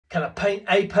Can I paint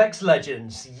Apex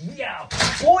Legends? Yeah,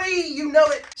 boy, you know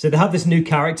it. So they have this new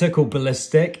character called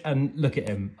Ballistic, and look at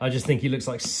him. I just think he looks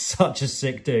like such a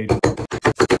sick dude.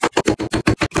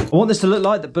 I want this to look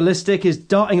like that Ballistic is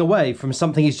darting away from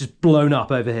something he's just blown up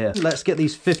over here. Let's get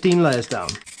these 15 layers down.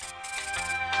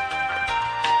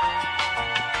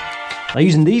 Now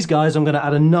using these guys, I'm going to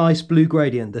add a nice blue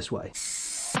gradient this way.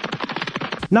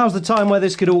 Now's the time where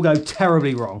this could all go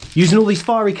terribly wrong. Using all these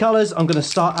fiery colours, I'm going to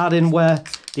start adding where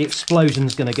the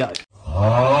explosion's going to go.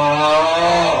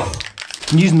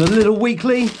 And using the little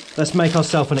weakly, let's make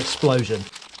ourselves an explosion.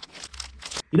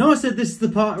 You know I said this is the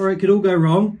part where it could all go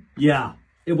wrong? Yeah,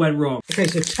 it went wrong. Okay,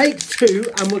 so take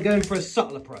 2, and we're going for a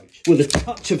subtle approach. With a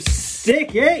touch of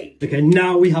sticky. Okay,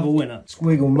 now we have a winner.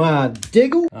 Squiggle my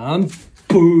diggle. And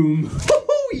boom.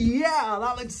 Yeah,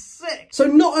 that looks sick. So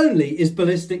not only is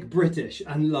Ballistic British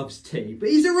and loves tea, but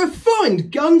he's a refined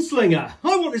gunslinger.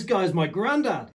 I want this guy as my granddad.